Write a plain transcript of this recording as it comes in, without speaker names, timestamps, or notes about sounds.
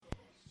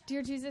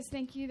Dear Jesus,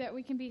 thank you that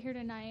we can be here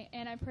tonight,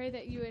 and I pray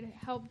that you would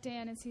help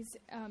Dan as he's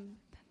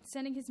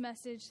sending his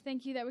message.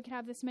 Thank you that we can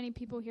have this many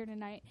people here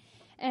tonight,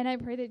 and I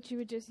pray that you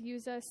would just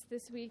use us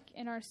this week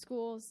in our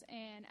schools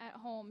and at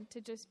home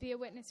to just be a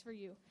witness for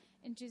you.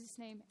 In Jesus'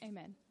 name,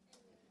 amen.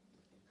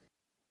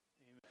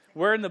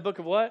 We're in the book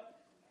of what?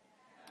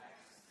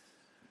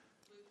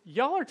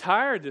 Y'all are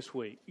tired this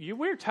week.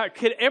 We're tired.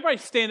 Could everybody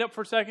stand up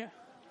for a second?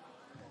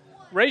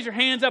 Raise your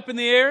hands up in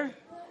the air.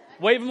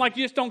 Wave them like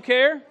you just don't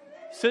care.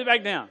 Sit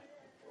back down.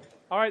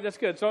 All right, that's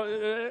good.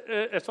 So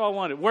that's all I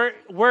wanted.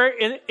 We're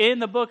in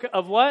the book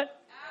of what?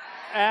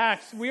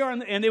 Acts. We are,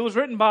 and it was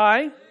written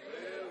by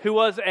who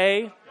was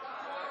a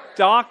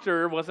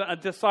doctor, wasn't a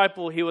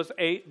disciple. He was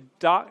a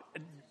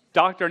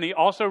doctor, and he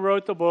also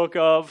wrote the book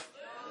of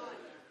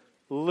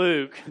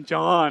Luke.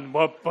 John.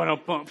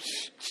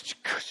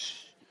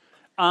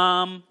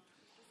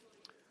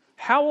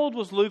 How old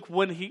was Luke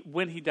when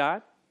he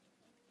died?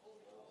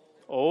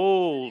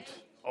 Old.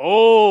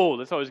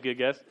 That's always a good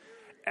guess.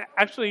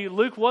 Actually,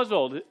 Luke was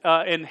old.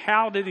 And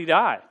how did he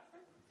die?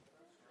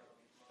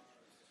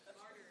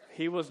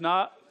 He was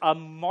not a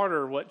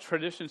martyr, what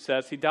tradition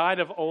says. He died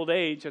of old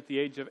age at the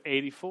age of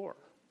 84.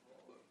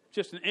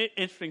 Just an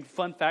interesting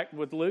fun fact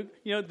with Luke.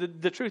 You know,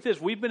 the truth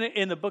is, we've been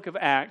in the book of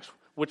Acts,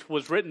 which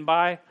was written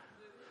by,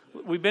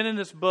 we've been in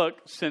this book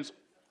since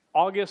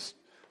August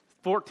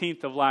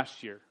 14th of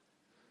last year.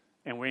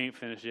 And we ain't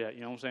finished yet.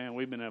 You know what I'm saying?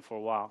 We've been in it for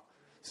a while.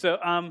 So,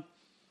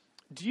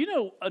 do you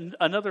know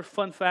another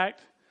fun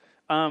fact?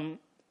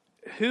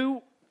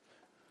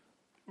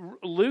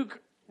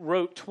 Luke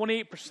wrote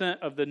 28%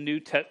 of the New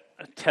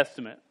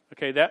Testament.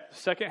 Okay, that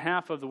second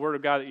half of the Word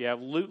of God that you have,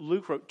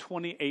 Luke wrote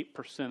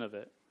 28% of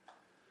it.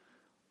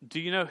 Do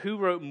you know who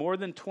wrote more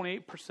than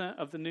 28%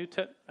 of the New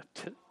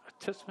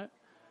Testament?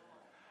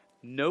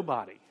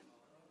 Nobody.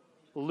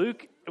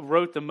 Luke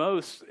wrote the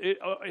most.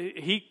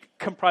 He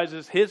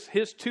comprises,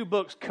 his two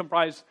books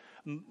comprise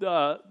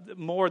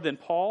more than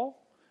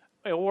Paul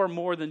or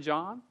more than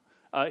John.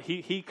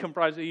 He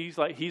comprises.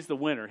 He's the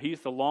winner. He's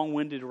the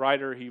long-winded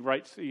writer. He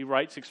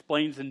writes,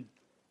 explains in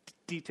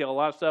detail a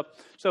lot of stuff.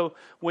 So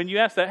when you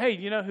ask that, hey,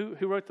 you know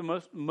who wrote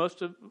the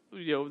most of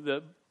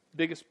the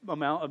biggest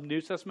amount of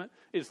New Testament?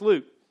 It's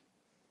Luke.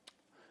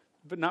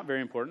 But not very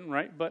important,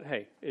 right? But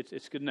hey,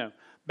 it's good to know.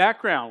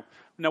 Background.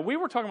 Now we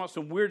were talking about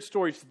some weird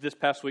stories this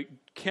past week.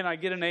 Can I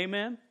get an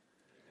amen?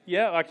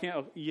 Yeah, I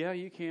can. Yeah,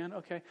 you can.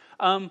 Okay.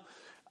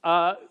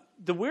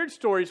 The weird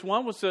stories,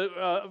 one was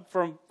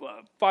from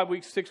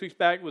 6 weeks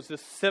back, was the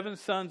 7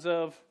 sons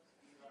of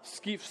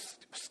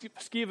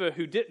Sceva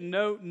who didn't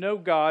know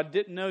God,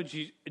 didn't know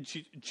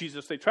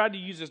Jesus. They tried to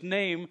use his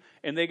name,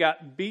 and they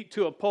got beat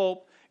to a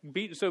pulp,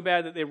 beaten so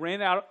bad that they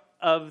ran out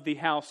of the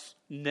house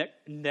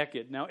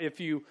naked. Now, if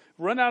you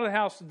run out of the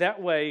house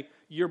that way,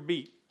 you're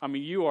beat. I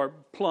mean, you are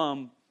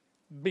plumb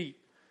beat.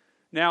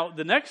 Now,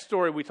 the next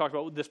story we talked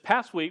about this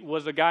past week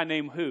was a guy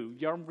named who?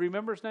 Y'all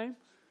remember his name?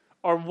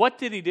 Or what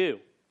did he do?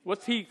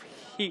 What's he?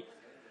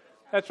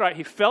 That's right.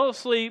 He fell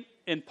asleep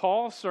in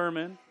Paul's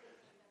sermon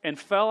and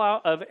fell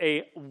out of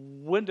a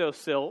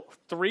windowsill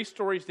 3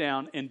 stories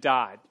down and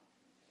died.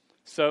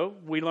 So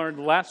we learned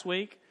last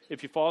week,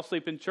 if you fall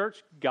asleep in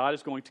church, God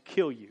is going to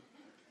kill you.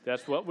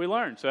 That's what we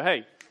learned. So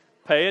hey,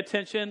 pay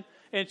attention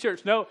in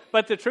church. No,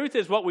 but the truth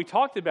is, what we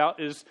talked about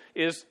is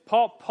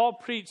Paul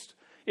preached.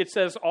 It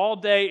says all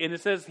day, and it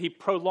says he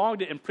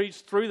prolonged it and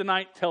preached through the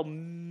night till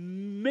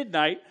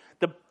midnight.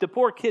 The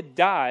poor kid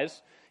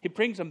dies. He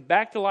brings him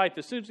back to life.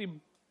 As soon as he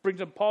brings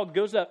him, Paul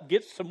goes up,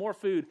 gets some more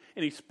food,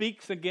 and he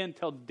speaks again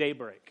till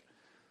daybreak.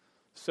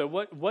 So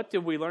what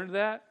did we learn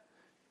that?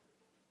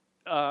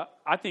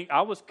 I think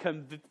I was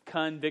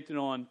convicted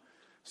on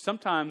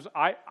sometimes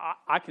I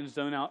can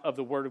zone out of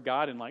the Word of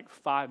God in like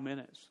 5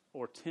 minutes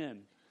or 10.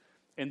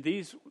 And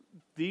these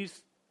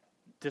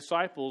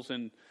disciples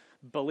and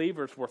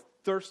believers were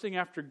thirsting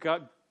after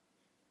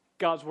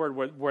God's Word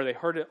where they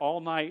heard it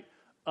all night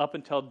up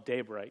until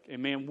daybreak.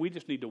 And man, we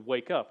just need to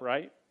wake up,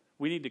 right?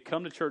 We need to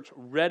come to church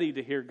ready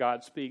to hear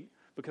God speak,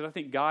 because I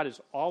think God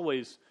is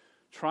always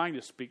trying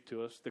to speak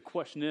to us. The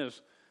question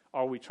is,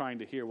 are we trying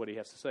to hear what he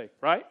has to say,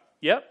 right?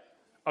 Yep.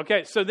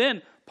 Okay, so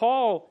then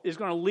Paul is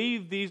going to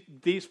leave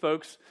these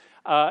folks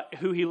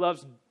who he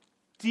loves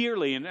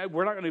dearly, and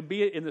we're not going to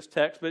be in this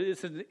text, but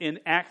it's in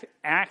Acts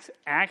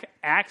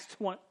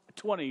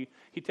 20.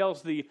 He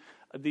tells the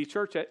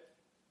church at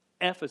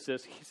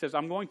Ephesus, he says,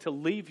 I'm going to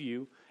leave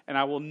you, and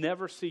I will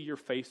never see your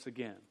face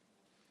again.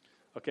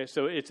 Okay,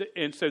 so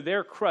so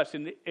they're crushed,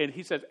 and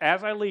he says,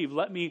 as I leave,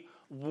 let me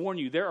warn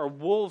you, there are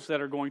wolves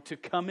that are going to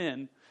come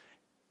in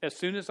as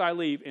soon as I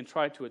leave and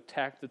try to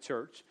attack the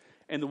church.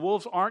 And the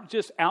wolves aren't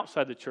just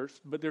outside the church,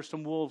 but there's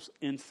some wolves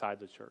inside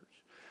the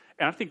church.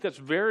 And I think that's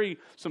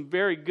some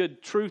very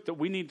good truth that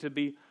we need to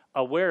be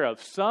aware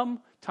of.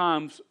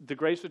 Sometimes the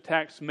greatest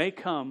attacks may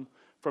come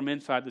from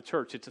inside the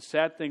church. It's a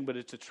sad thing, but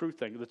it's a true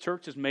thing. The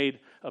church is made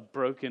of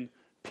broken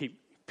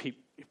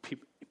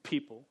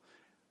people.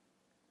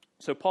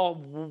 So Paul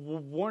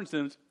warns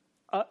them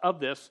of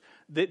this,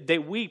 they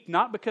weep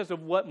not because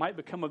of what might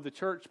become of the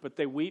church, but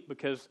they weep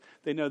because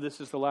they know this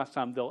is the last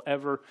time they'll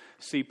ever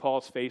see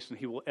Paul's face and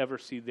he will ever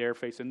see their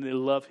face. And they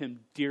love him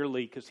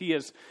dearly because he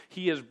has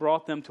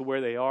brought them to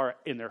where they are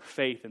in their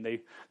faith. And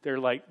they're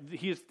like,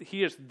 he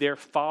is their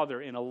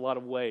father in a lot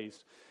of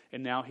ways.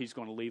 And now he's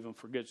going to leave them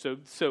for good.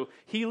 So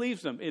he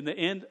leaves them in the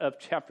end of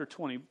chapter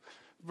 20.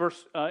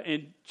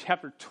 In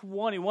chapter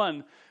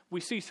 21, we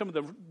see some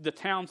of the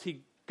towns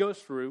he goes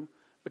through,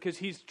 because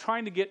he's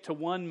trying to get to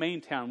one main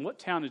town. What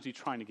town is he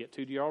trying to get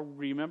to? Do you all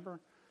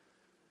remember?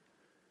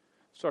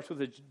 Starts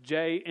with a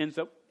J,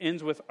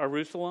 ends with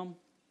Jerusalem.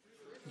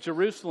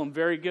 Jerusalem,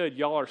 very good.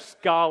 Y'all are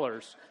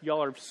scholars.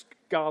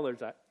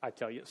 I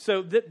tell you.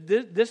 So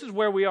this is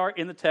where we are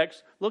in the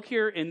text. Look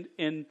here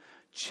in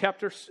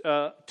chapter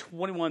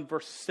 21,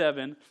 verse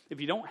 7. If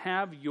you don't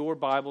have your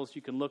Bibles,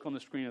 you can look on the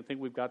screen. I think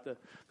we've got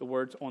the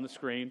words on the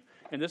screen.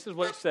 And this is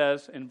what it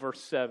says in verse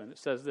 7. It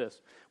says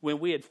this: when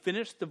we had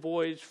finished the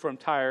voyage from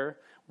Tyre,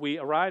 we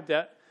arrived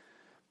at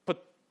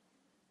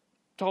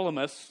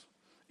Ptolemais,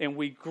 and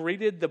we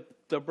greeted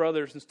the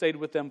brothers and stayed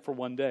with them for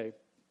one day.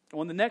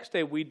 On the next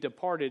day, we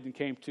departed and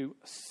came to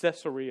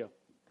Caesarea.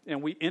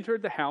 And we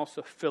entered the house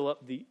of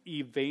Philip the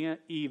evangelist,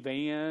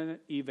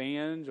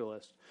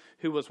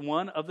 who was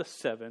one of the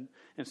 7,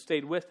 and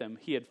stayed with him.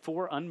 He had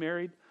 4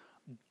 unmarried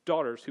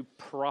daughters who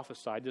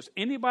prophesied. Does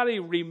anybody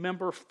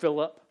remember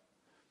Philip?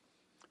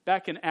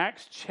 Back in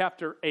Acts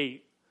chapter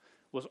 8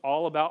 was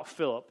all about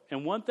Philip.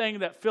 And one thing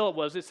that Philip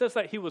was, it says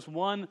that he was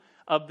one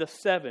of the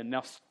 7.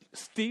 Now,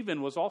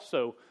 Stephen was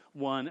also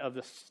one of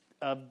the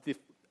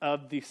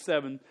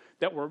 7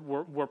 that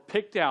were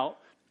picked out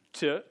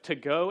to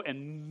go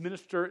and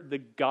minister the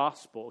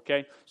gospel.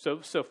 Okay,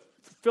 so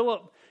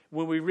Philip,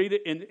 when we read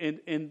it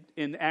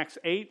in Acts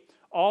 8,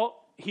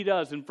 all he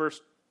does in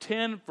verse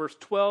 10, verse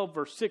 12,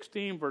 verse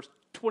 16, verse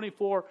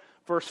 24,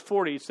 verse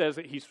 40, it says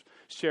that he's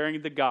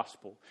sharing the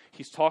gospel.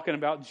 He's talking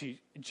about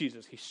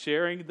Jesus. He's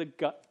sharing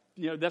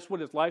that's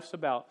what his life's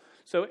about.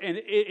 So, and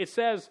it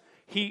says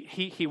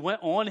he went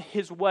on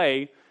his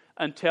way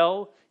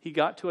until he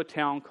got to a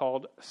town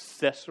called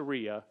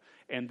Caesarea,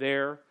 and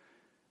there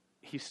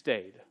he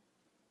stayed.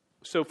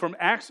 So from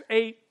Acts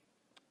 8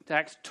 to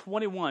Acts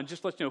 21,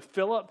 just to let you know,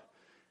 Philip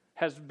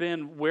has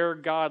been where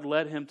God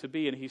led him to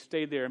be, and he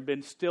stayed there and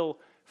been still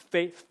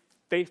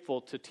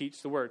faithful to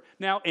teach the word.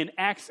 Now, in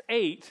Acts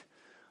 8,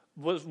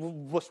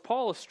 was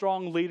Paul a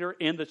strong leader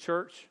in the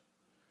church?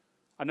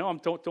 I know I'm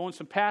throwing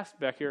some past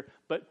back here,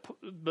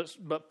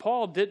 but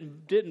Paul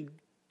didn't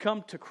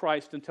come to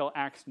Christ until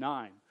Acts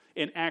 9.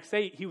 In Acts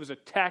 8, he was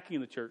attacking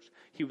the church.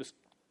 He was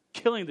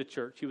killing the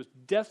church. He was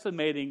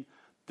decimating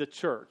the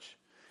church.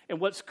 And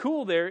what's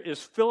cool there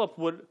is Philip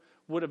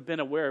would have been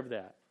aware of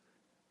that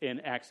in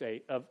Acts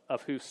 8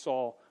 of who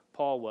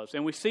Paul was.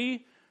 And we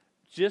see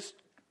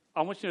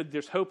I want you to know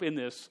there's hope in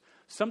this.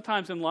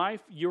 Sometimes in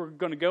life, you're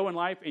going to go in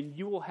life and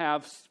you will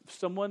have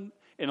someone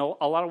in a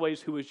lot of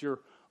ways who is your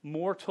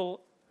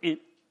mortal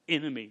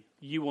enemy.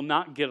 You will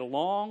not get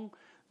along.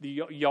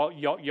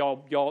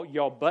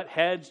 Y'all butt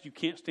heads. You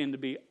can't stand to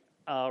be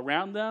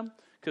around them.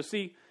 Because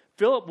see,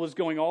 Philip was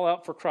going all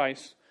out for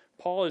Christ.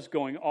 Paul is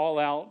going all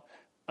out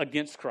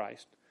against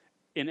Christ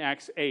in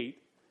Acts 8.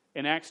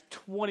 In Acts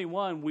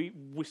 21, we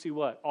see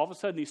what? All of a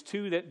sudden, these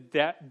two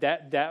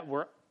that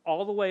were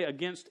all the way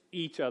against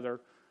each other,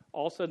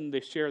 all of a sudden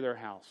they share their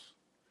house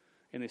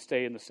and they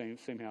stay in the same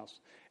house.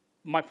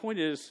 My point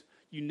is,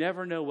 you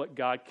never know what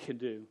God can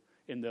do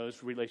in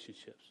those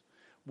relationships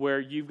where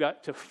you've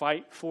got to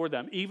fight for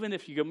them. Even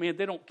if you go, man,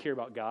 they don't care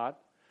about God.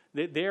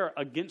 They're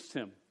against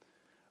him.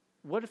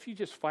 What if you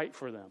just fight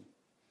for them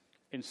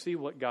and see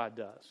what God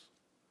does?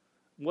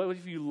 What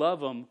if you love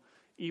them,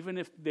 even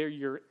if they're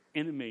your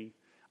enemy?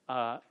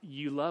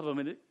 You love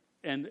them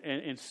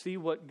and see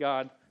what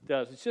God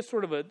does. It's just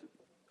sort of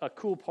a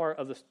cool part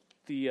of the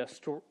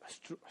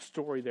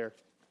story there.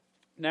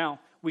 Now,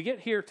 we get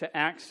here to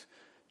Acts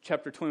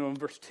chapter 21,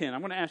 verse 10.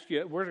 I'm going to ask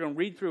you, we're going to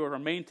read through our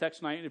main text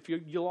tonight, and if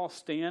you'll all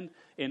stand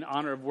in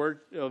honor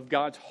of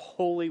God's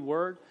holy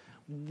word.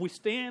 We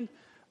stand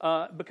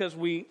because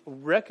we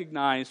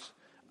recognize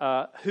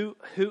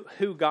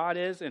who God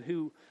is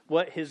and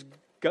what his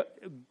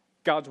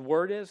God's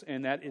word is,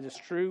 and that it is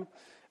true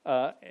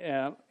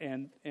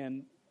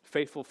and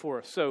faithful for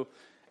us. So,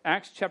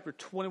 Acts chapter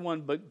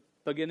 21,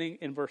 beginning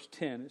in verse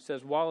 10, it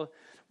says, While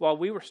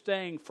we were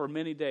staying for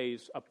many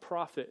days, a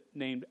prophet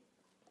named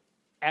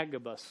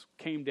Agabus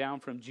came down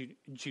from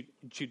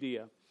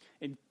Judea.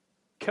 And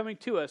coming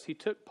to us, he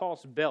took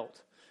Paul's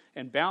belt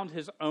and bound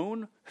his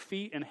own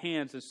feet and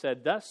hands and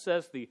said, Thus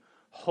says the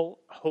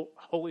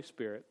Holy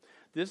Spirit,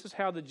 this is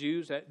how the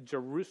Jews at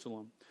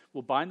Jerusalem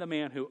will bind the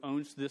man who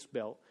owns this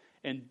belt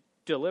and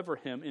deliver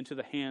him into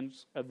the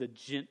hands of the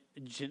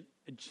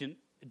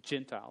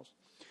Gentiles.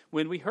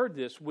 When we heard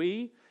this,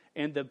 we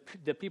and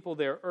the people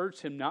there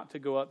urged him not to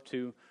go up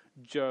to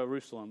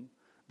Jerusalem.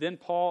 Then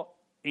Paul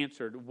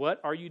answered, What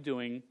are you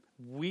doing,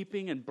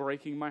 weeping and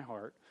breaking my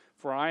heart?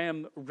 For I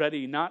am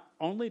ready not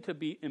only to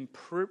be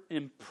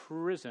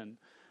imprisoned,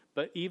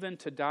 but even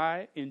to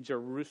die in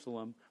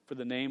Jerusalem for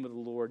the name of the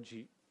Lord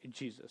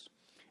Jesus.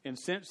 And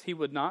since he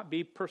would not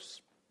be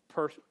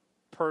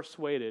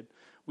persuaded,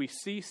 we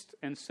ceased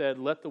and said,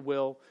 let the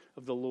will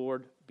of the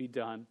Lord be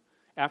done.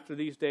 After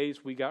these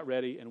days, we got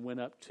ready and went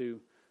up to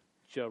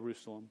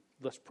Jerusalem.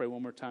 Let's pray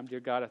one more time.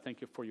 Dear God, I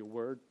thank you for your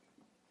word.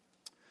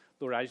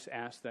 Lord, I just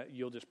ask that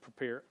you'll just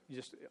prepare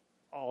just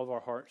all of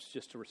our hearts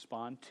just to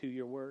respond to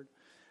your word.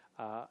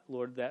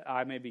 Lord, that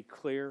I may be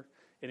clear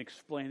in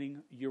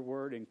explaining your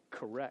word and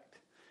correct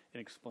in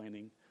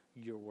explaining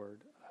your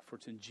word. For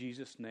it's in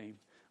Jesus' name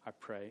I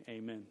pray.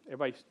 Amen.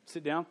 Everybody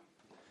sit down.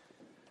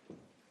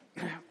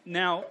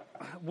 Now,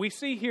 we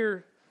see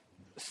here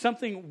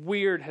something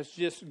weird has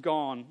just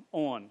gone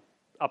on.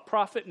 A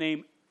prophet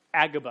named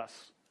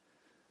Agabus.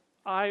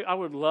 I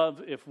would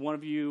love if one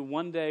of you,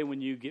 one day when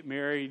you get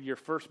married, your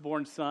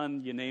firstborn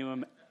son, you name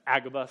him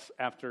Agabus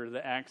after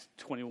the Acts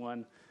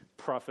 21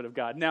 prophet of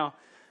God. Now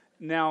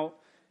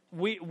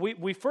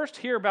we first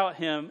hear about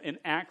him in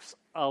Acts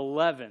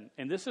 11,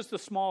 and this is the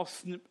small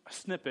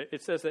snippet.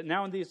 It says that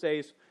now in these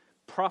days,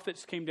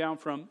 prophets came down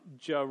from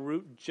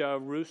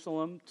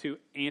Jerusalem to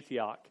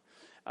Antioch,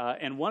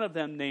 and one of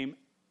them named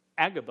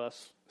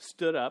Agabus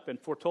stood up and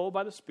foretold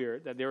by the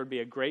Spirit that there would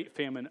be a great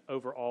famine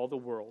over all the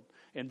world.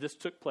 And this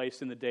took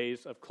place in the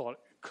days of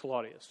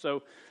Claudius.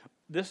 So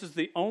this is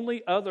the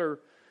only other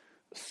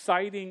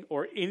sighting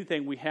or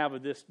anything we have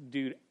of this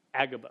dude,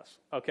 Agabus.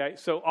 Okay,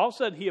 so all of a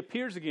sudden he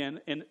appears again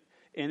in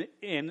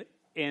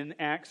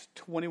Acts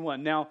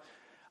 21. Now,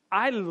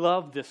 I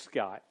love this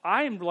guy.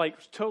 I am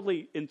like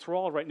totally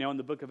enthralled right now in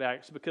the book of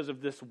Acts because of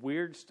this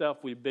weird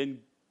stuff we've been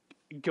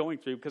going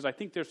through, because I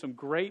think there's some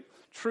great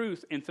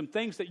truth and some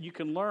things that you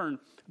can learn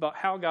about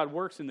how God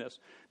works in this.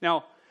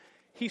 Now,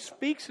 he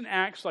speaks and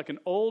acts like an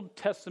Old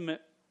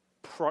Testament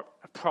prophet.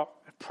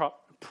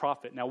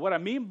 Now, what I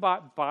mean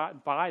by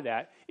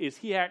that is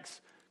he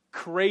acts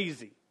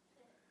crazy,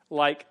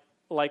 like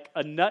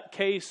a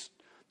nutcase,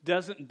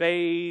 doesn't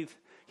bathe.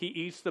 He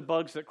eats the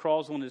bugs that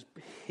crawls on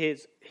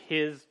his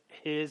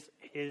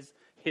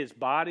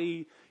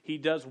body. He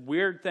does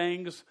weird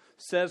things,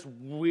 says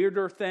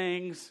weirder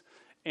things,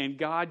 and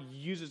God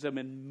uses them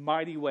in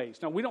mighty ways.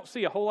 Now, we don't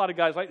see a whole lot of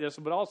guys like this,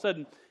 but all of a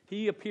sudden,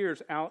 he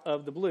appears out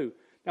of the blue.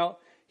 Now,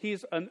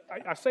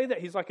 I say that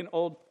he's like an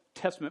Old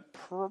Testament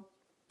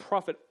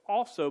prophet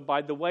also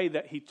by the way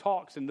that he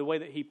talks and the way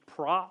that he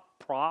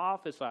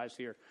prophesies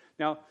here.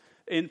 Now,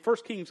 in 1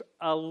 Kings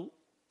 11,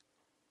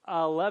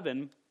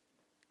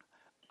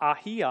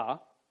 Ahiah,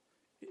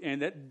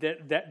 and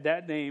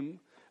that name,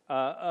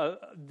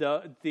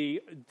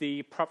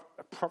 the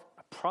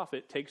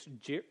prophet takes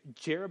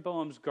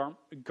Jeroboam's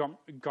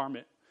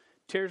garment,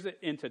 tears it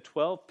into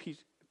 12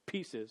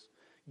 pieces,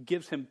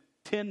 gives him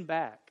 10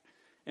 back,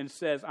 and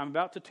says, I'm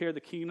about to tear the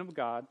kingdom of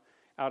God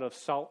out of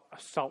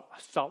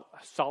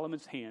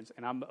Solomon's hands,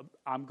 and I'm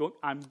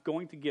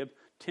going to give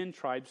 10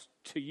 tribes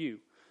to you.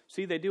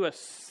 See, they do a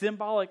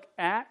symbolic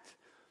act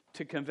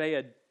to convey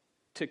a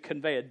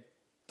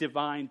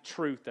divine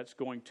truth that's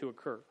going to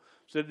occur.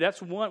 So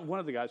that's one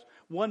of the guys.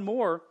 One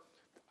more,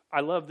 I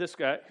love this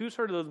guy. Who's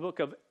heard of the book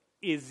of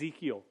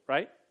Ezekiel,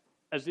 right?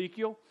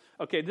 Ezekiel?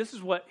 Okay, this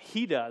is what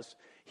he does.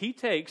 He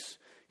takes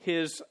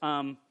his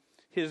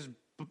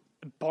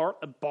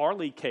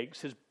barley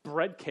cakes, his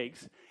bread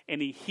cakes, and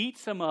he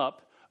heats them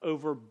up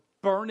over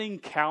burning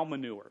cow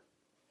manure.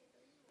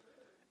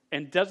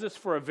 And does this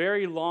for a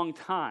very long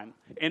time.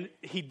 And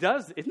he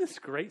does, isn't this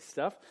great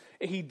stuff?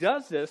 He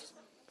does this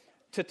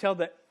to tell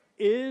the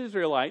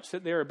Israelites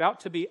that they're about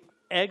to be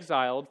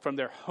exiled from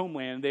their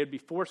homeland. They would be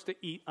forced to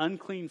eat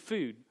unclean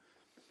food.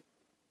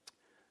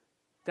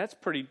 That's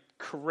pretty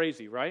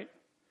crazy, right?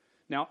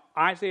 Now,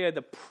 Isaiah,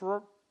 the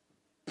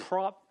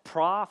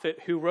prophet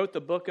who wrote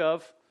the book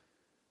of,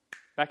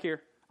 back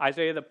here,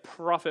 Isaiah the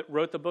prophet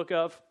wrote the book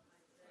of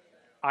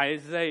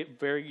Isaiah.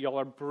 Y'all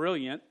are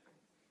brilliant.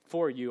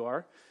 4 you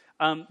are.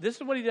 This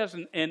is what he does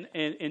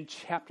in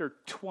chapter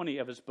 20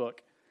 of his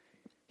book.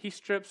 He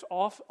strips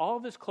off all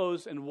of his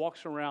clothes and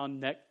walks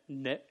around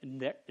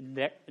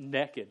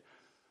naked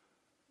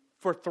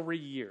for 3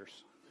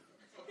 years.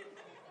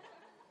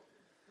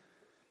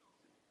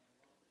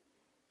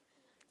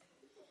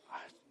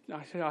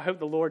 I hope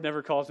the Lord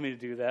never calls me to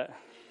do that.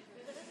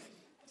 It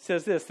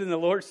says this, then the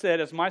Lord said,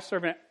 as my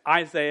servant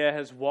Isaiah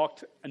has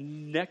walked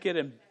naked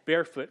and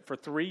barefoot for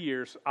 3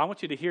 years. I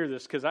want you to hear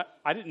this because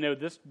I didn't know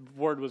this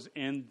word was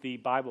in the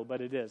Bible,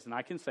 but it is, and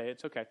I can say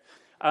it's okay.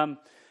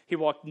 He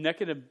walked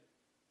naked and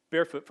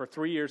barefoot for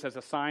 3 years as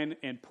a sign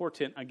and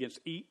portent against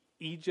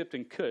Egypt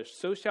and Cush.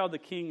 So shall the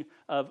king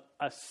of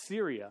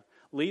Assyria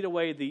lead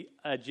away the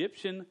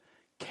Egyptian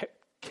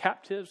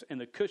captives and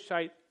the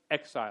Cushite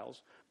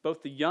exiles,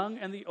 both the young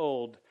and the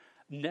old,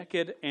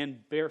 naked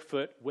and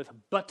barefoot with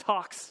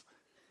buttocks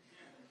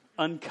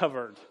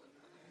uncovered.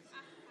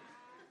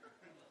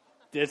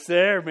 It's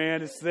there,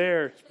 man. It's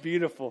there. It's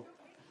beautiful.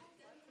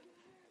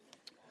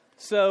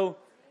 So,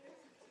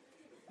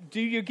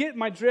 do you get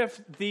my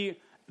drift?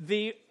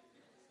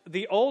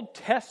 The Old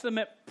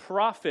Testament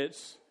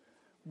prophets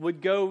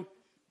would go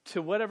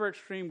to whatever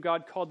extreme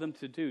God called them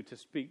to do to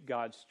speak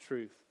God's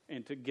truth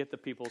and to get the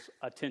people's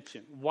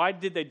attention. Why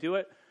did they do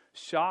it?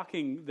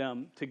 Shocking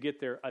them to get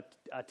their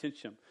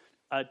attention.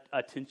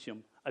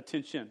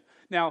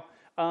 Now,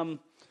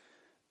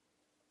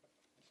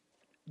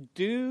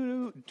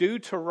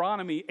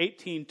 Deuteronomy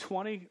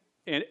 18:20,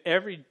 and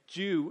every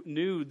Jew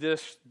knew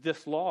this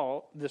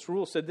law, this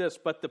rule said this,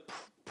 but the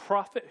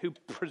prophet who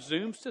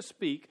presumes to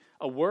speak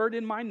a word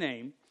in my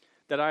name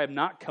that I have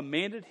not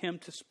commanded him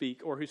to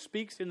speak, or who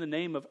speaks in the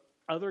name of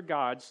other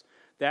gods,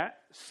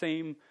 that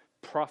same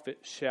prophet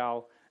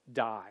shall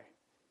die.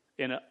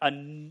 In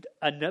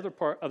another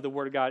part of the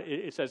Word of God,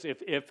 it says,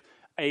 if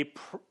a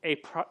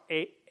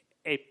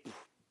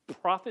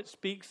prophet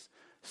speaks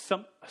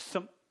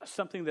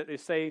something that they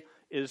say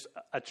is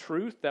a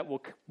truth that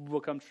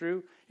will come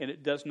true, and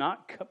it does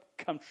not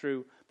come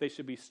true, they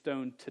should be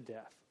stoned to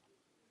death.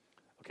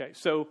 Okay,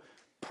 so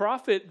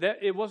prophet,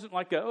 that it wasn't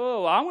like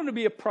I want to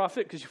be a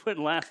prophet because you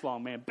wouldn't last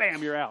long, man.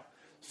 Bam, you're out.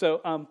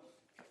 So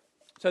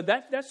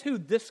that's who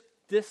this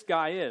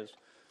guy is.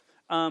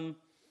 And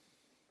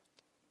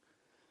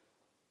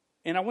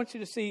I want you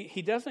to see,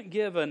 he doesn't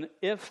give an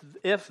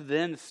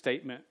if-then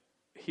statement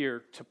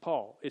here to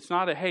Paul. It's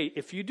not a, hey,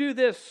 if you do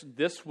this,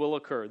 this will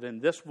occur, then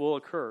this will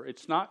occur.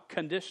 It's not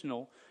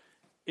conditional.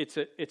 It's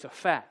a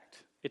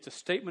fact. It's a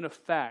statement of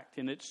fact,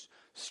 and it's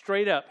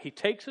straight up. He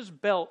takes his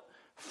belt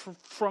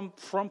from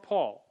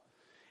Paul,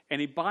 and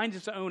he binds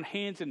his own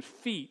hands and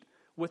feet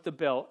with the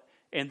belt,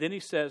 and then he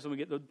says, and we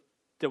get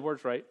the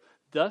words right,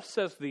 thus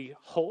says the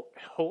Holy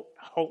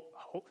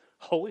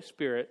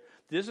Spirit,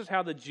 this is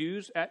how the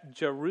Jews at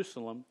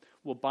Jerusalem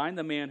will bind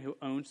the man who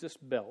owns this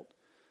belt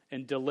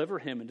and deliver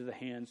him into the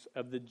hands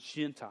of the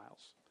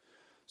Gentiles.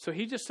 So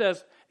he just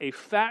says a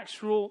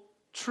factual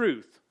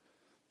truth.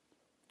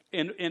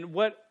 And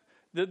what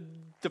the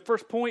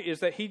first point is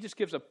that he just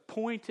gives a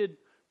pointed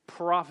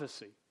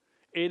prophecy.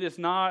 It is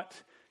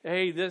not,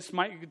 hey, this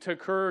might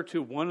occur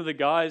to one of the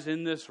guys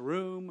in this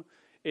room.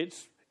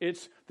 It's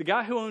the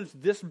guy who owns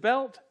this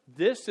belt.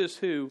 This is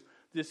who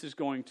this is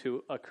going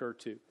to occur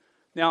to.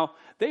 Now,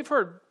 they've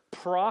heard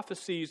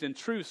prophecies and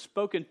truths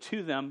spoken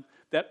to them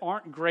that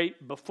aren't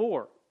great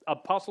before.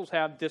 Apostles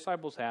have,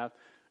 disciples have.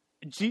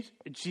 Jesus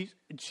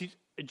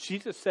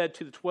said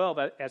to the 12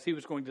 as he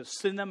was going to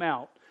send them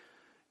out,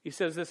 he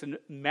says this in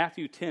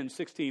Matthew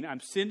 10:16, I'm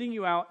sending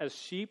you out as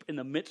sheep in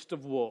the midst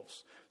of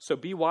wolves. So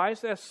be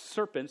wise as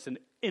serpents and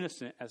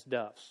innocent as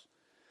doves.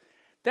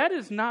 That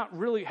is not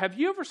really, have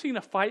you ever seen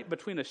a fight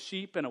between a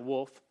sheep and a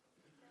wolf?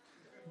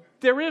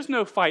 There is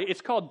no fight.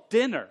 It's called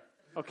dinner.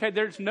 Okay,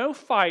 there's no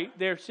fight.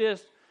 There's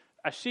just,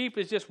 a sheep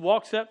just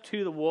walks up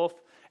to the wolf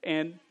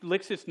and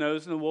licks its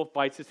nose, and the wolf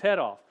bites its head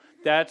off.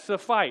 That's a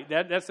fight.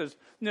 That says,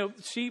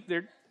 sheep,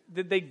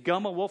 did they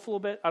gum a wolf a little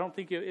bit? I don't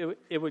think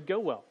it would go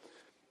well.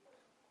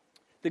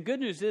 The good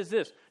news is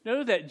this.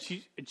 Know that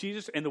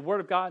Jesus and the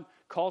Word of God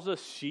calls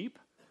us sheep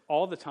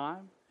all the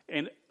time.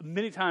 And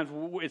many times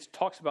it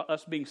talks about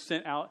us being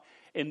sent out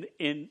in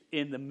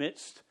the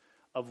midst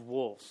of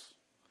wolves.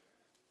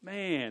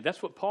 Man,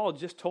 that's what Paul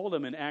just told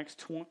him in Acts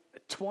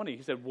 20.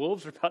 He said,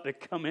 wolves are about to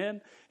come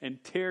in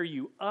and tear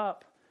you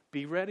up.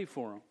 Be ready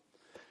for them.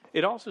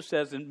 It also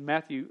says in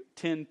Matthew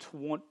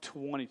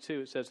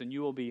 10:22, it says, and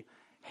you will be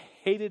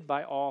hated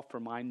by all for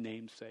my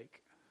name's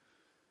sake.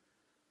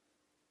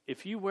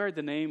 If you wear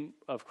the name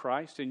of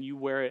Christ and you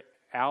wear it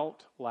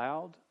out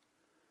loud,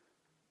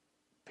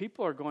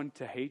 people are going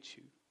to hate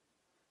you.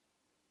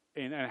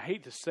 And I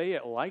hate to say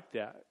it like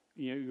that.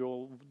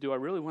 Do I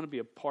really want to be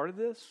a part of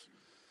this?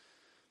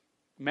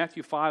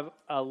 Matthew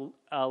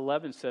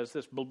 5:11 says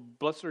this,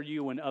 blessed are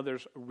you when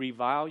others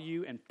revile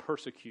you and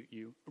persecute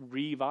you.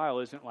 Revile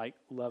isn't like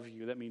love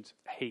you. That means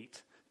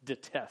hate,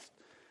 detest.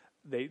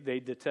 They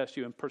detest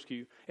you and persecute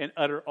you and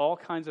utter all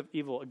kinds of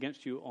evil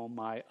against you on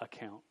my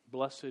account.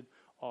 Blessed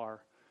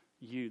are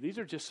you. These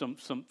are just some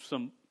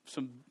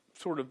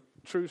sort of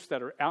truths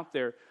that are out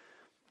there.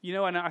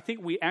 And I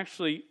think we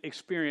actually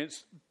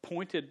experience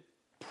pointed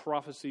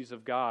prophecies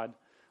of God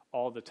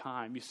all the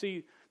time. You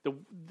see,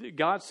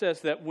 God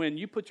says that when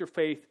you put your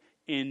faith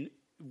in,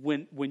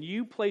 when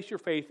you place your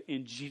faith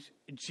in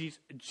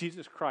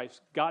Jesus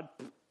Christ, God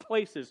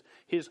places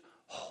His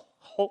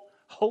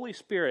Holy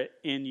Spirit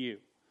in you.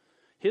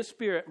 His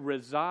Spirit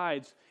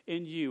resides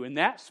in you. And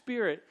that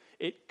Spirit,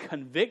 it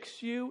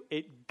convicts you,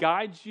 it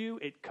guides you,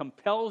 it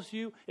compels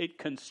you, it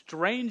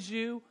constrains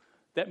you.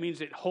 That means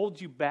it holds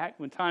you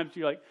back when times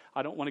you're like,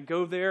 I don't want to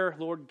go there.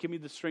 Lord, give me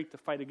the strength to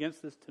fight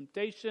against this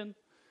temptation.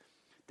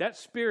 That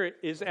Spirit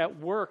is at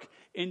work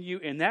in you,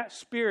 and that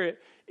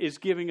Spirit is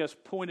giving us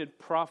pointed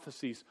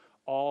prophecies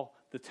all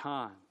the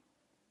time.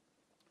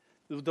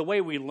 The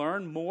way we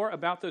learn more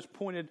about those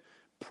pointed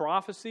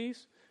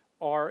prophecies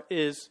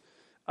is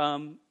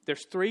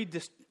there's three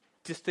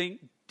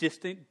distinct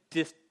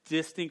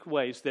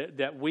ways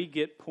that we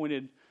get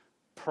pointed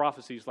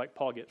prophecies like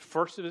Paul gets.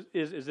 First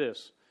is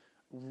this: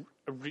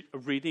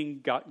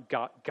 reading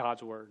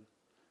God's Word.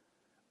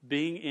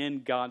 Being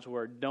in God's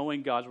Word,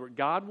 knowing God's Word.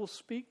 God will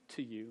speak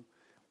to you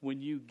when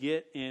you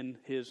get in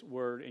His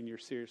Word and you're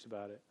serious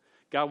about it.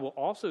 God will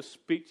also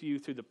speak to you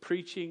through the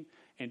preaching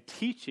and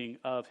teaching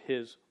of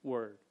his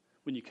word.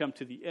 When you come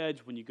to the edge,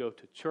 when you go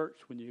to church,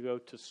 when you go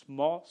to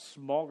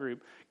small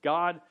group,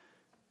 God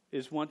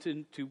is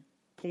wanting to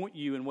point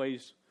you in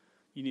ways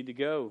you need to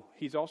go.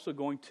 He's also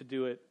going to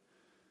do it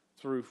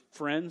through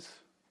friends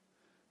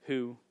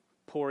who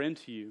pour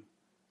into you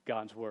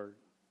God's word.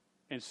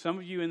 And some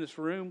of you in this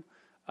room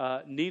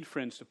need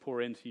friends to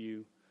pour into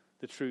you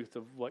the truth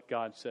of what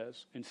God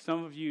says. And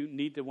some of you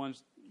need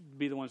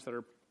be the ones that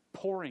are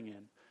pouring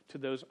in to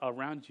those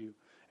around you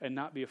and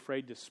not be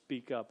afraid to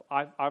speak up.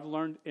 I've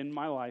learned in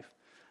my life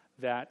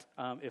that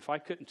if I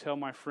couldn't tell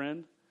my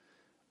friend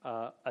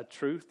a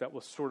truth that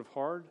was sort of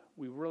hard,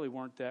 we really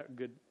weren't that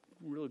good,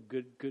 really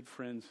good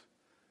friends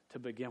to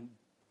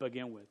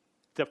begin with.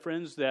 The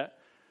friends that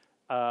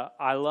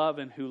I love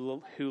and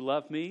who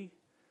love me,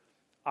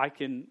 I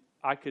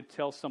could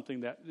tell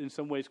something that in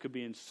some ways could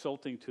be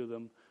insulting to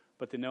them,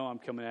 but they know I'm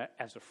coming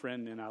as a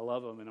friend and I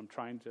love them and I'm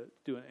trying to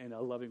do it in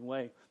a loving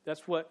way.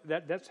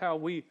 That's how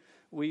we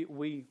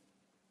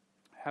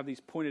have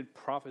these pointed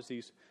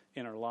prophecies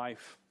in our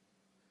life.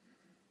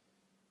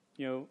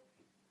 You know,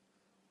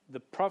 the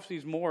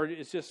prophecies more,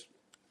 it's just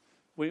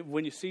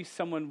when you see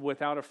someone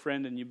without a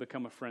friend and you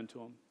become a friend to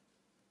them,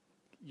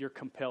 you're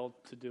compelled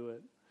to do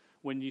it.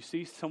 When you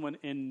see someone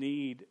in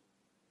need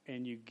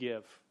and you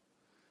give.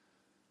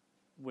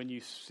 When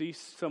you see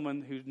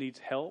someone who needs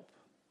help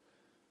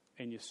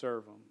and you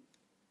serve them.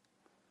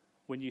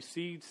 When you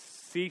see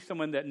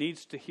someone that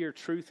needs to hear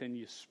truth and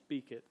you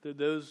speak it.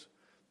 Those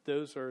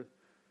are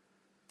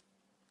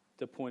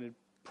the pointed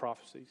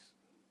prophecies.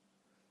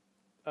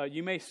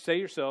 You may say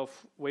to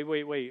yourself,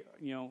 wait,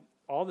 you know,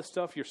 all the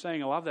stuff you're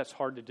saying, a lot of that's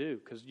hard to do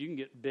because you can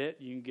get bit,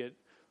 you can get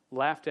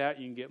laughed at,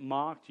 you can get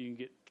mocked, you can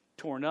get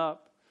torn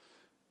up.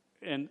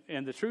 And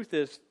the truth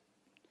is,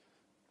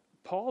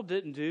 Paul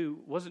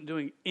wasn't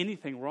doing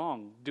anything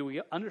wrong. Do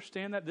we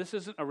understand that? This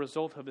isn't a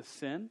result of his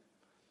sin.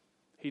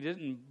 He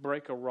didn't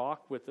break a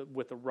rock with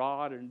a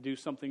rod and do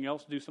something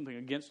else, do something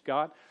against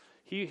God.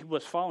 He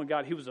was following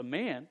God. He was a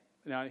man.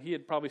 Now, he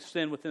had probably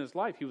sinned within his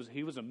life.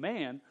 He was a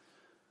man.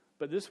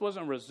 But this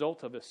wasn't a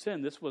result of his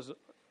sin. This was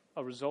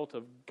a result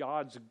of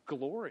God's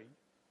glory.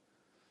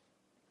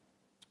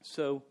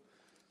 So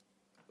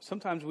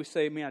sometimes we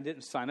say, man, I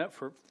didn't sign up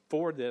for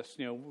this,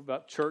 you know,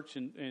 about church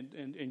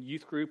and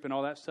youth group and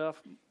all that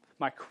stuff.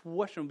 My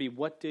question would be,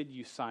 what did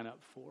you sign up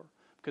for?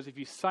 Because if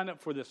you sign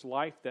up for this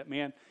life that,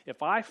 man,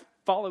 if I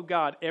follow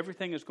God,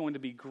 everything is going to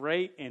be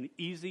great and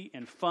easy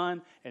and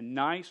fun and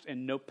nice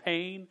and no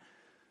pain,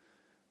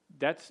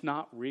 that's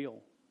not real.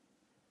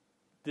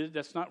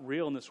 That's not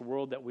real in this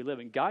world that we live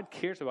in. God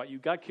cares about you.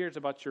 God cares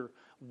about your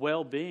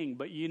well-being.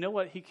 But you know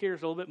what? He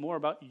cares a little bit more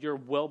about your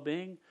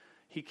well-being.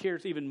 He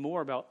cares even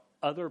more about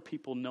other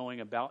people knowing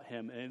about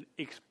him and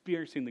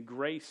experiencing the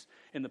grace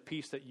and the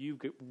peace that you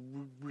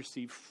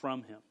receive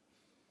from him.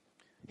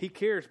 He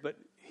cares, but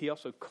he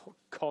also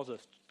calls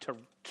us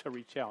to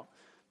reach out.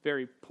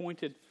 Very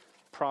pointed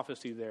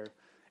prophecy there.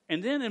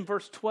 And then in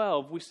verse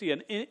 12, we see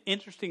an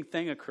interesting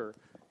thing occur.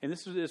 And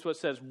this is what it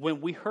says,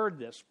 when we heard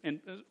this.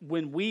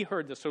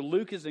 So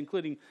Luke is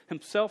including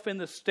himself in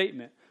this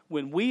statement.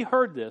 When we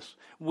heard this,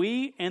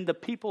 we and the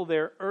people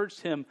there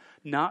urged him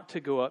not to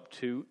go up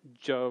to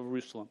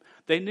Jerusalem.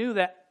 They knew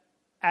that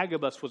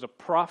Agabus was a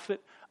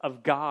prophet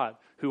of God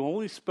who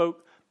only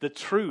spoke the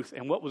truth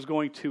and what was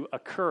going to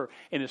occur.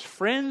 And his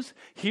friends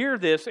hear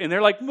this and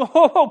they're like,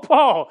 "Oh,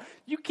 Paul,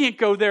 you can't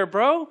go there,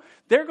 bro.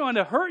 They're going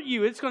to hurt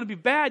you. It's going to be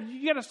bad.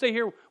 You got to stay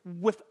here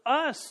with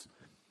us."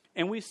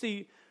 And we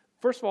see,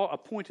 first of all, a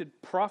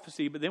pointed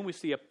prophecy, but then we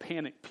see a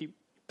panicked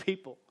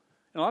people.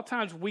 And a lot of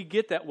times we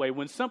get that way.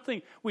 When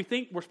something, we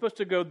think we're supposed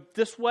to go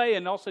this way,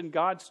 and all of a sudden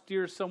God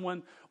steers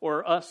someone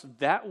or us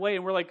that way,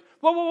 and we're like,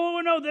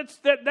 whoa, no,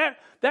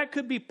 that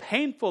could be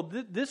painful.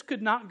 This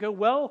could not go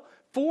well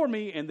for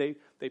me. And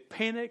they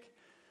panic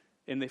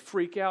and they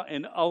freak out.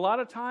 And a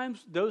lot of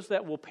times, those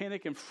that will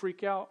panic and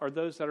freak out are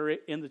those that are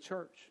in the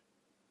church.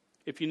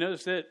 If you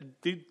notice that,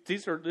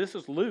 this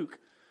is Luke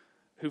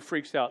who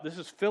freaks out. This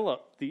is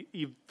Philip, the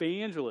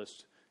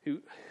evangelist,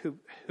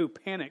 who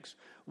panics.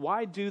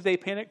 Why do they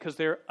panic? Because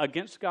they're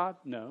against God?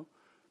 No.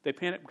 They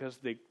panic because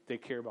they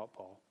care about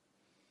Paul.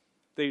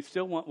 They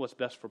still want what's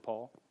best for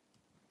Paul.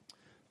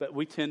 But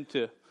we tend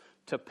to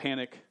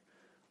panic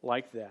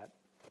like that.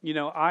 You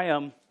know,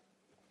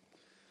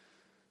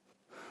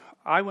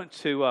 I went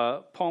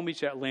to Palm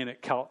Beach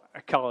Atlantic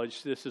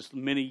College. This is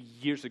many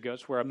years ago.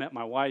 It's where I met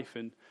my wife.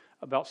 And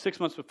about 6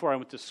 months before I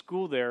went to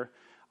school there,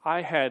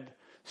 I had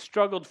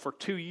struggled for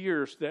 2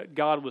 years that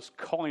God was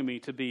calling me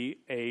to be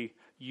a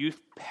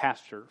youth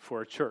pastor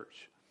for a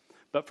church.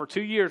 But for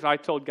 2 years, I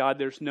told God,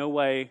 there's no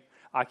way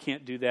I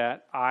can't do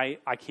that. I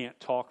can't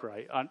talk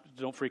right.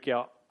 Don't freak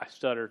out. I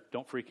stutter.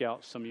 Don't freak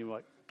out. Some of you are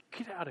like,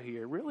 get out of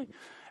here, really?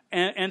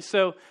 And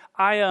so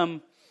I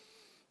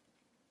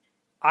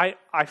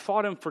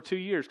fought him for 2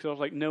 years because I was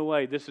like, no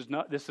way, this is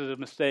a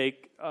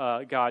mistake.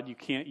 God, you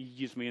can't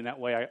use me in that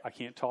way. I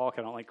can't talk.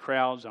 I don't like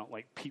crowds. I don't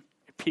like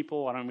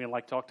people. I don't even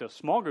like to talk to a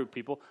small group of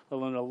people, let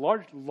alone a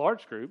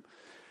large group.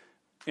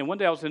 And one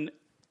day I was in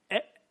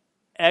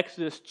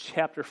Exodus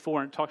chapter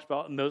 4, and it talks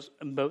about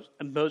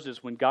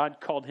Moses when God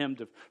called him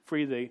to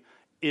free the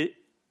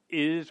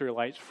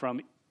Israelites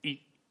from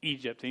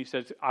Egypt. And he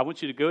says, I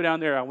want you to go down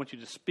there. I want you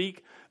to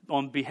speak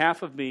on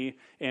behalf of me.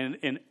 And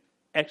in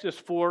Exodus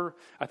 4,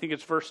 I think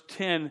it's verse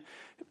 10,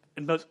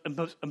 and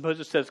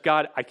Moses says,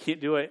 God, I can't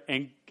do it.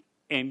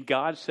 And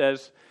God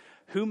says,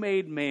 who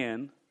made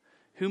man?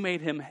 Who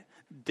made him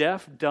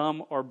deaf,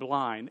 dumb, or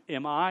blind?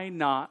 Am I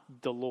not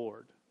the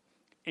Lord?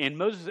 And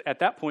Moses at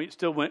that point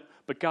still went,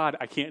 but God,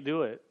 I can't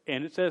do it.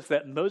 And it says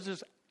that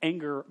Moses'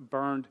 anger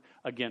burned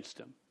against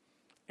him.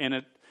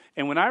 And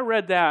when I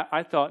read that,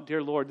 I thought,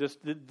 dear Lord,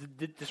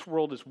 this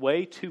world is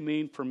way too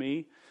mean for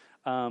me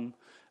to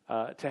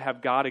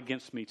have God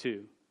against me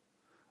too.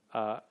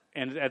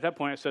 And at that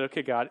point, I said,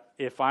 okay, God,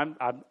 if I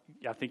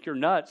think you're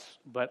nuts,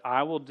 but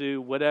I will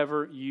do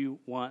whatever you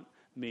want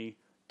me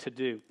to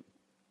do.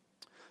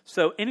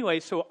 So anyway,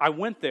 so I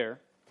went there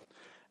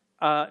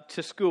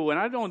to school, and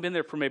I'd only been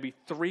there for maybe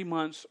 3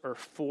 months or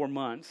 4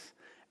 months.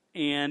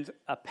 And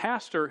a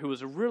pastor who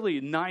was a really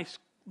nice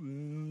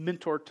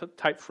mentor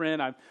type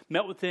friend, I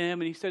met with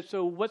him, and he said,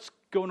 so what's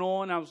going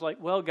on? I was like,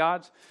 well,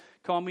 God's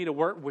called me to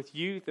work with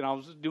youth, and I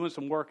was doing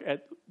some work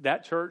at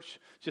that church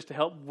just to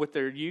help with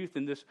their youth.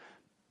 And this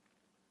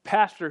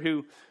pastor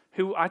who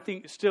I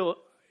think still,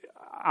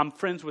 I'm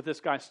friends with this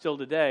guy still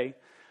today,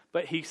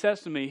 but he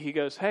says to me, he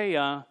goes, hey,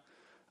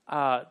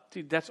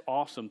 dude, that's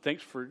awesome.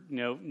 Thanks for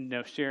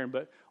sharing.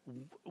 But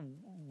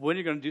when are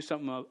you going to do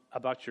something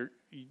about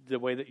the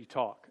way that you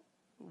talk?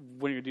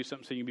 When are you going to do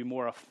something so you can be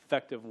more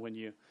effective when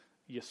you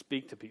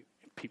speak to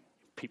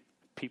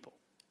people?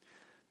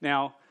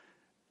 Now,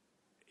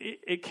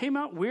 it came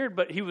out weird,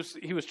 but he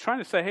was trying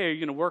to say, hey, are you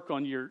going to work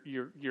on your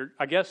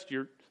I guess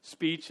your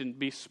speech and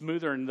be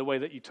smoother in the way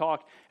that you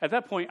talk? At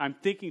that point, I'm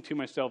thinking to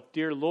myself,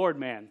 dear Lord,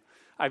 man,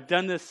 I've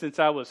done this since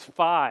I was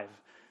 5.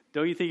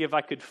 Don't you think if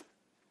I could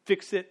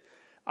fix it,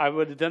 I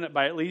would have done it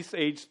by at least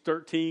age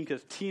 13?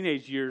 Because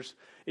teenage years,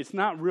 it's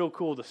not real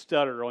cool to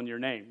stutter on your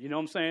name. You know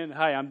what I'm saying?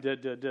 Hi, I'm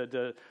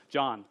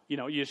John.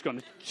 You're just going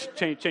to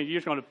change. You're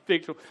just going to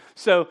fix it.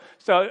 So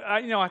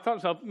I thought to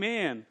myself,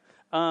 man,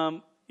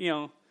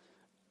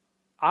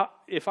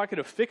 if I could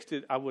have fixed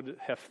it, I would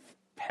have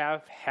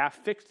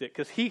fixed it.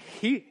 Because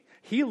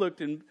he looked,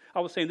 and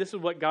I was saying, this is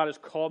what God has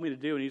called me to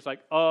do. And he's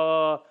like,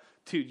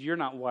 dude, you're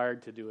not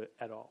wired to do it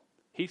at all.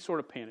 He sort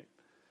of panicked.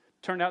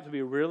 Turned out to be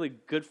a really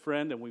good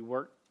friend, and we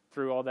worked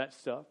through all that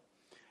stuff.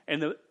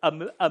 And the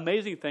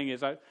amazing thing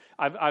is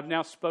I've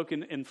now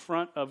spoken in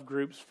front of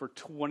groups for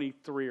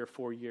 23 or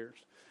 4 years.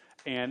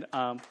 And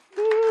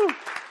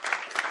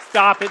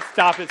stop it.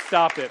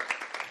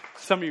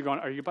 Some of you are going,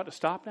 are you about to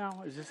stop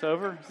now? Is this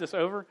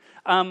over?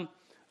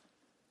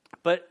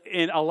 But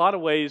in a lot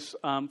of ways,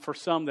 for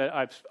some that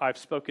I've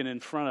spoken in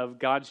front of,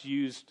 God's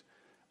used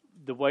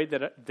the way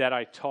that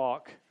I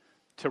talk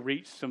to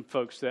reach some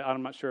folks that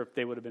I'm not sure if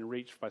they would have been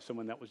reached by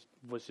someone that was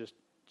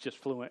just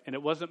fluent. And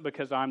it wasn't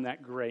because I'm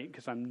that great,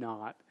 because I'm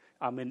not.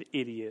 I'm an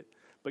idiot.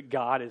 But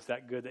God is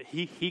that good that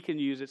He can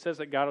use. It says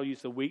that God will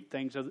use the weak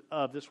things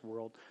of this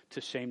world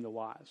to shame the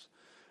wise.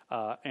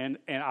 And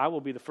I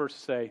will be the first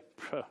to say,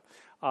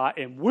 I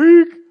am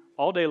weak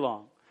all day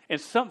long. And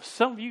some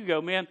of you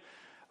go, man,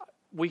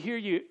 we hear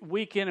you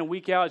week in and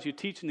week out as you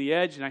teach in the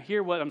Edge, and I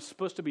hear what I'm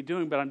supposed to be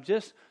doing, but I'm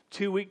just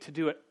too weak to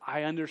do it.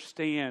 I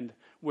understand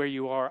where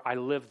you are. I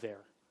live there.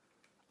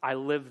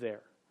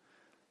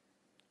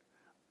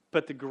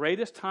 But the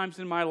greatest times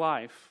in my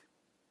life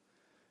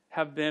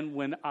have been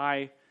when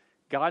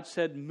God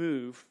said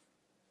move,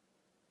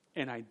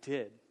 and I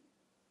did.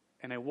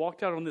 And I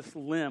walked out on this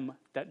limb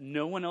that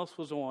no one else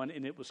was on,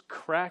 and it was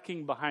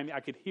cracking behind me. I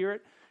could hear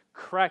it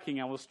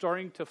cracking. I was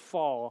starting to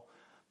fall.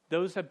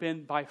 Those have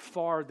been by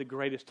far the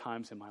greatest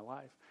times in my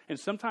life. And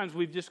sometimes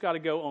we've just got to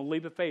go on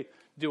leap of faith.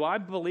 Do I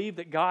believe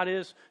that God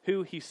is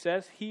who He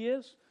says He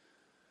is?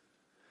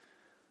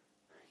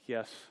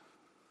 Yes.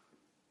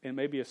 And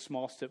maybe a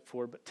small step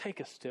forward, but take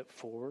a step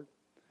forward.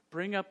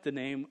 Bring up the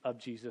name of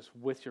Jesus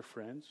with your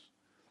friends.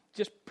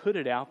 Just put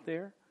it out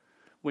there.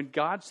 When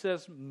God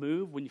says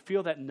move, when you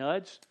feel that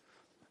nudge,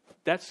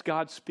 that's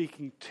God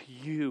speaking to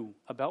you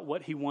about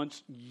what He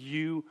wants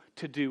you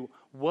to do.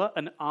 What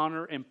an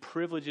honor and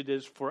privilege it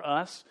is for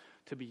us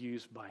to be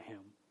used by Him.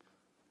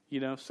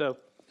 So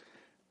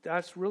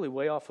that's really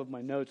way off of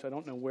my notes. I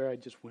don't know where I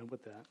just went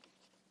with that.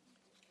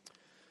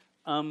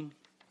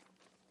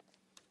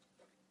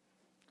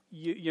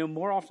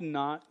 More often than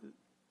not,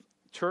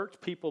 church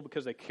people,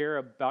 because they care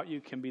about you,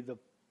 can be the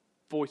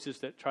voices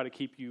that try to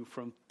keep you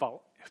from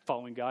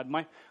following God.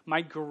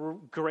 My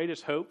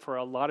greatest hope for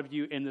a lot of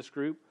you in this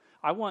group,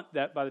 I want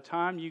that by the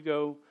time you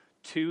go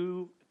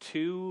to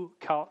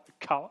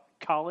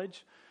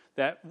college,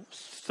 that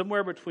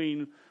somewhere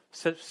between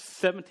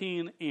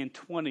 17 and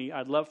 20,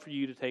 I'd love for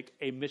you to take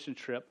a mission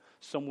trip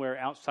somewhere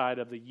outside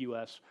of the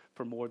U.S.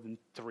 for more than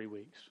 3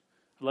 weeks.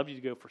 I'd love you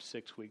to go for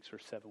 6 weeks or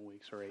 7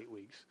 weeks or 8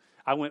 weeks.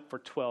 I went for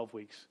 12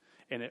 weeks,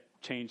 and it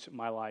changed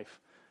my life.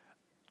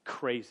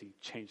 Crazy,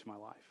 changed my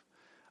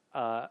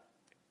life.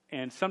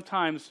 And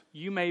sometimes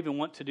you may even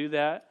want to do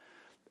that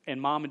And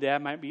mom and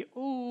dad might be,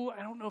 oh,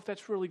 I don't know if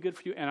that's really good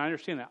for you. And I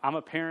understand that. I'm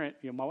a parent.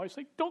 My wife's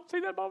like, don't say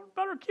that about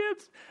our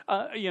kids.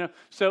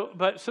 So,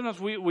 but sometimes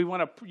we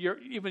want to,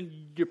 even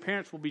your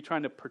parents will be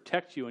trying to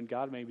protect you, and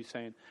God may be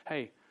saying,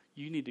 hey,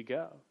 you need to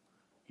go.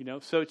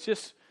 So it's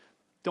just,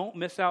 don't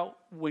miss out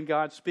when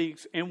God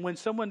speaks. And when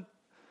someone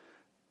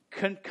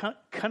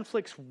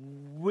conflicts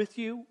with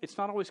you, it's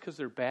not always because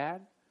they're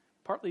bad.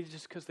 Partly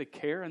just because they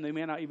care, and they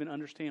may not even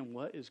understand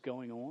what is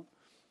going on.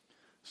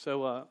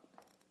 So,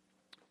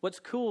 what's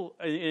cool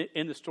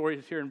in the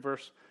story here in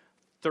verse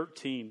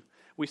 13,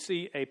 we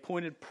see a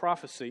pointed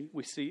prophecy,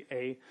 we see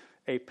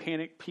a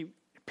panicked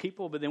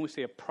people, but then we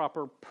see a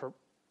proper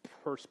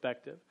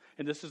perspective.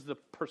 And this is the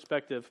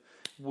perspective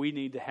we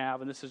need to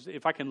have. And this is,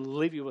 if I can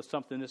leave you with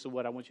something, this is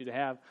what I want you to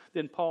have.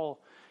 Then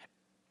Paul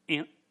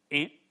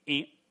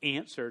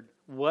answered,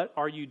 what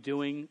are you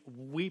doing,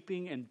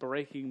 weeping and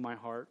breaking my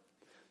heart?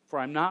 For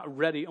I'm not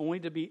ready only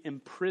to be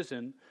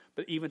imprisoned,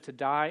 but even to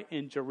die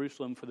in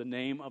Jerusalem for the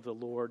name of the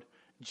Lord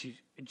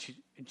Jesus.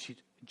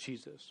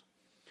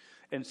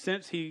 And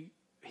since he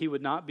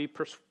would not be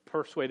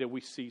persuaded,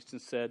 we ceased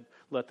and said,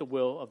 let the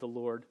will of the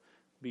Lord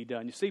be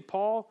done. You see,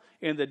 Paul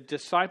and the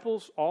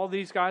disciples, all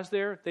these guys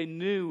there, they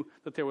knew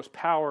that there was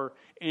power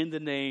in the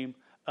name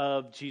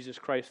of Jesus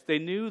Christ. They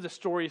knew the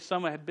story.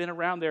 Some had been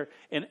around there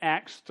in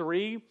Acts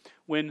 3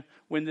 when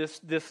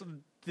this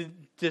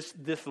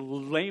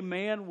lame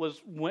man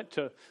went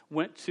to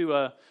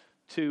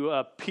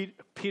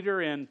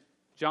Peter and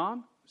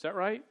John. Is that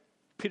right?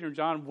 Peter and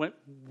John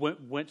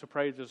went to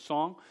pray to the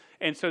song.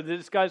 And so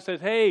this guy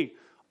says, hey,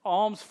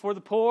 alms for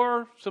the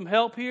poor, some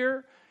help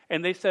here.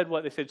 And they said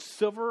what? They said,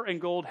 silver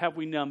and gold have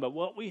we none, but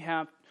what we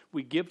have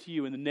we give to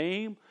you in the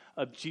name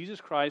of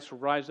Jesus Christ.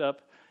 Rise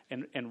up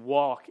and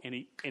walk. And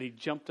he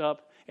jumped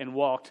up and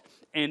walked.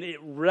 And it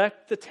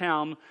wrecked the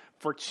town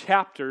for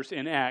chapters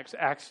in Acts.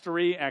 Acts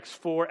 3, Acts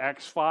 4,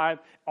 Acts 5,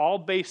 all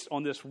based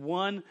on this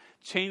one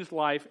changed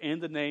life in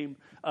the name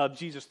of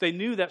Jesus. They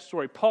knew that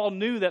story. Paul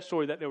knew that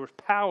story, that there was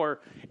power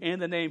in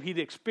the name. He'd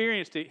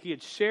experienced it. He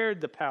had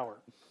shared the power.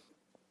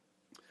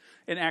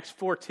 In Acts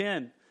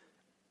 4:10,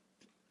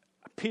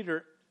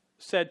 Peter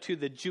said to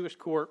the Jewish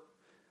court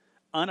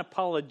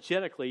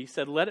unapologetically, he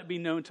said, let it be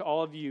known to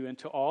all of you and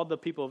to all the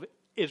people of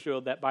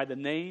Israel that by the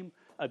name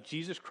of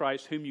Jesus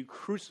Christ, whom you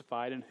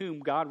crucified and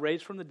whom God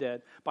raised from the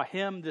dead, by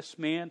him this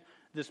man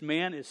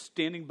is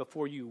standing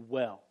before you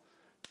well.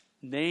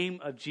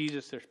 Name of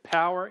Jesus, there's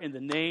power in the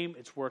name.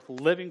 It's worth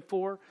living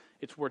for.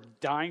 It's worth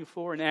dying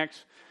for. In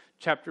Acts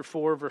chapter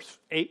 4, verse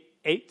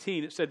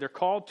 18, it said they're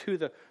called to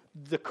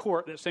the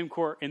court, that same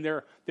court, and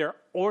they're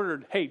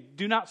ordered, hey,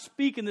 do not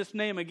speak in this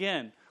name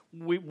again.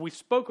 We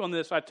spoke on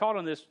this. I taught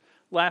on this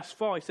last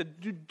fall. He said,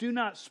 do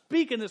not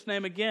speak in this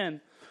name again,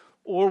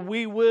 or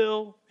we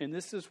will, and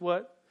this is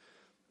what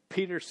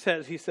Peter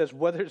says. He says,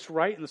 whether it's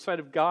right in the sight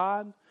of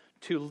God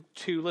to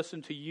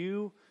listen to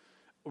you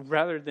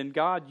rather than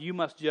God, you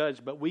must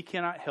judge, but we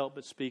cannot help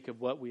but speak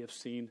of what we have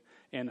seen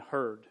and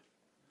heard.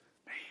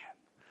 Man.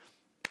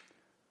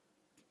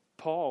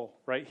 Paul,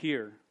 right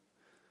here,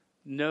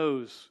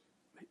 knows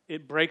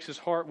it breaks his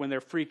heart when they're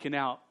freaking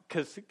out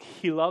because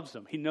he loves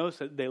them. He knows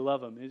that they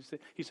love him.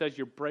 He says,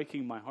 you're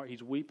breaking my heart.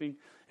 He's weeping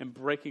and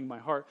breaking my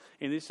heart.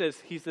 And he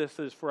says,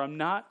 for I'm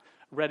not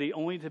ready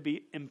only to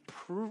be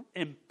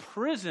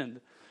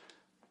imprisoned,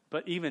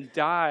 but even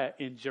die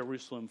in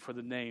Jerusalem for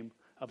the name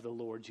of the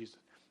Lord Jesus.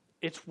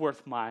 It's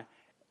worth my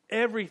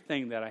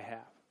everything that I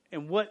have.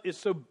 And what is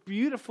so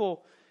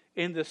beautiful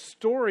in this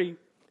story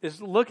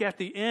is look at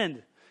the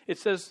end. It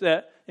says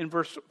that in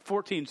verse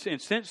 14,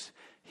 and since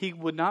he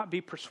would not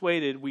be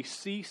persuaded, we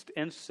ceased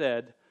and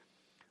said,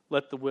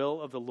 let the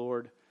will of the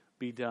Lord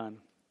be done.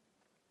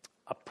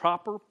 A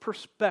proper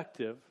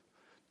perspective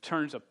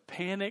turns a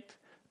panicked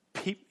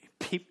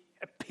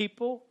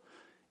people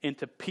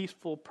into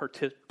peaceful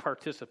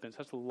participants.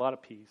 That's a lot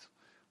of peace.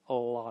 A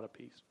lot of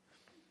peace.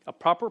 A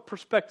proper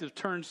perspective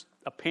turns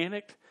a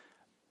panicked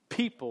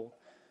people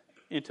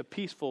into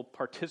peaceful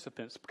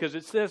participants. Because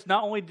it says,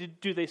 not only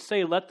do they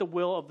say, let the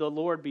will of the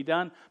Lord be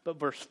done, but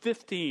verse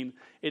 15,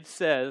 it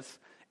says,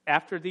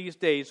 after these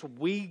days,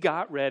 we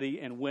got ready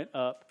and went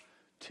up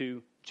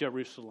to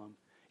Jerusalem.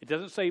 It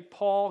doesn't say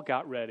Paul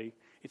got ready.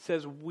 It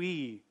says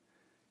we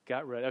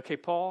got ready. Okay,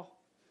 Paul,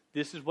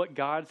 this is what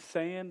God's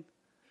saying.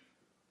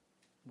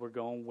 We're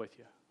going with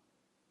you.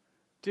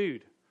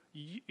 Dude,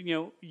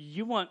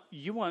 you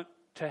want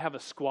to have a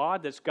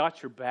squad that's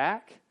got your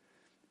back,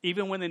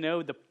 even when they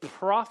know the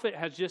prophet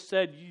has just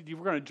said you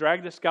were going to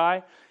drag this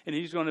guy and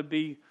he's going to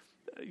be,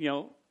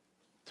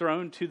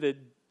 thrown to the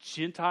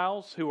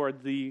Gentiles who are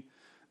the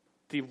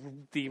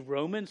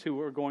Romans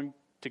who are going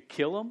to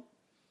kill him.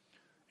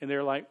 And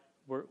they're like,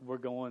 we're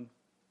going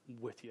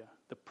with you.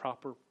 The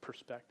proper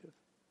perspective.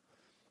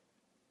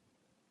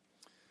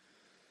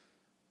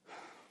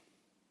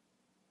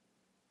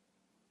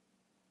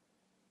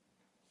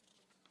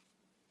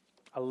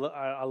 I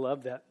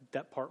love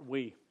that part,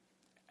 we,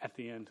 at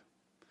the end.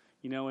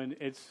 And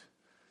it's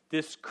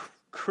this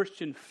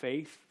Christian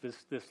faith,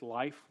 this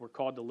life we're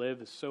called to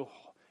live is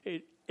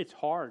it's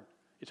hard.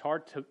 It's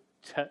hard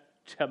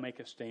to make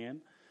a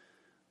stand.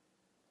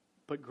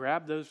 But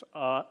grab those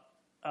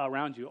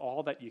around you,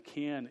 all that you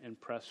can, and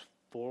press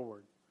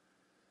forward.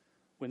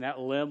 When that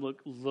limb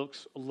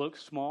looks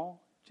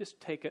small,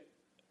 just take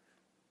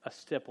a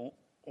step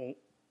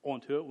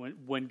onto it.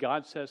 When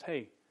God says,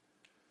 hey,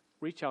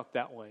 reach out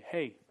that way.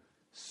 Hey,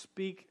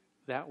 speak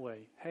that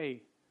way.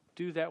 Hey,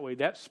 do that way.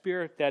 That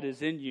Spirit that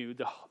is in you,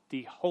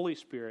 the Holy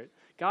Spirit,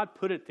 God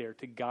put it there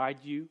to guide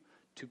you,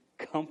 to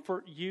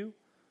comfort you,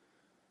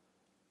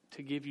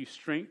 to give you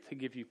strength, to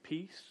give you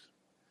peace,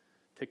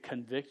 to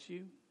convict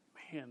you.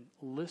 Man,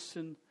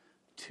 listen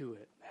to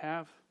it.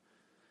 Have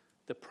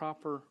the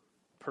proper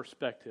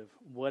perspective,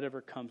 whatever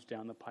comes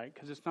down the pike,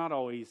 because it's not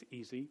always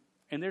easy.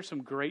 And there's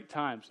some great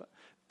times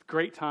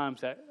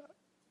that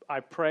I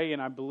pray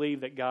and I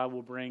believe that God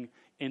will bring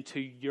into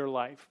your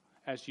life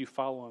as you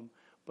follow Him.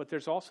 But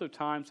there's also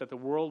times that the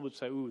world would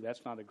say, ooh,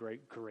 that's not a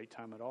great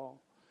time at all.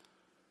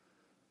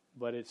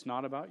 But it's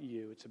not about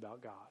you, it's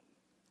about God.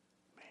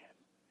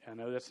 Man, I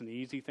know that's an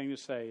easy thing to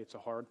say. It's a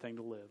hard thing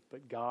to live.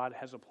 But God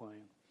has a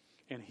plan,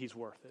 and He's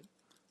worth it.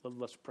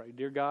 Let's pray.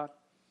 Dear God,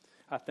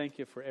 I thank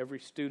you for every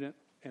student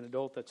and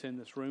adult that's in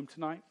this room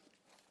tonight.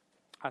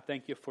 I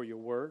thank you for your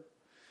word.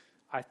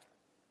 I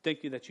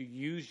thank you that you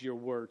use your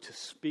word to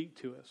speak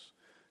to us,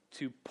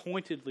 to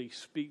pointedly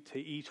speak to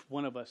each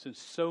one of us in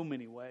so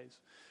many ways.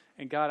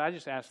 And God, I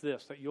just ask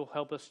this, that you'll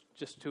help us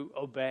just to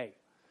obey.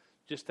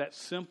 Just that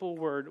simple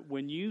word.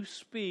 When you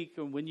speak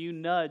and when you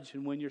nudge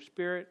and when your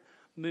Spirit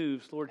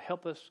moves, Lord,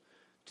 help us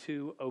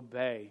to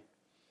obey.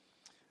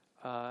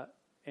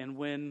 And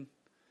when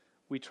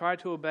we try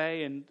to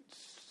obey and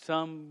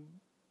some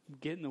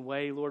get in the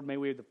way, Lord, may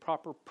we have the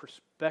proper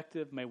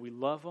perspective. May we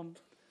love them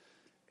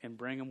and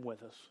bring them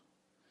with us.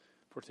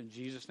 For it's in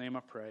Jesus' name I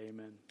pray.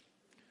 Amen.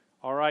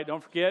 All right,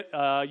 don't forget,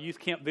 Youth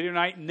Camp Video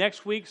Night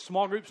next week.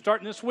 Small group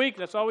starting this week.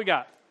 That's all we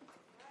got.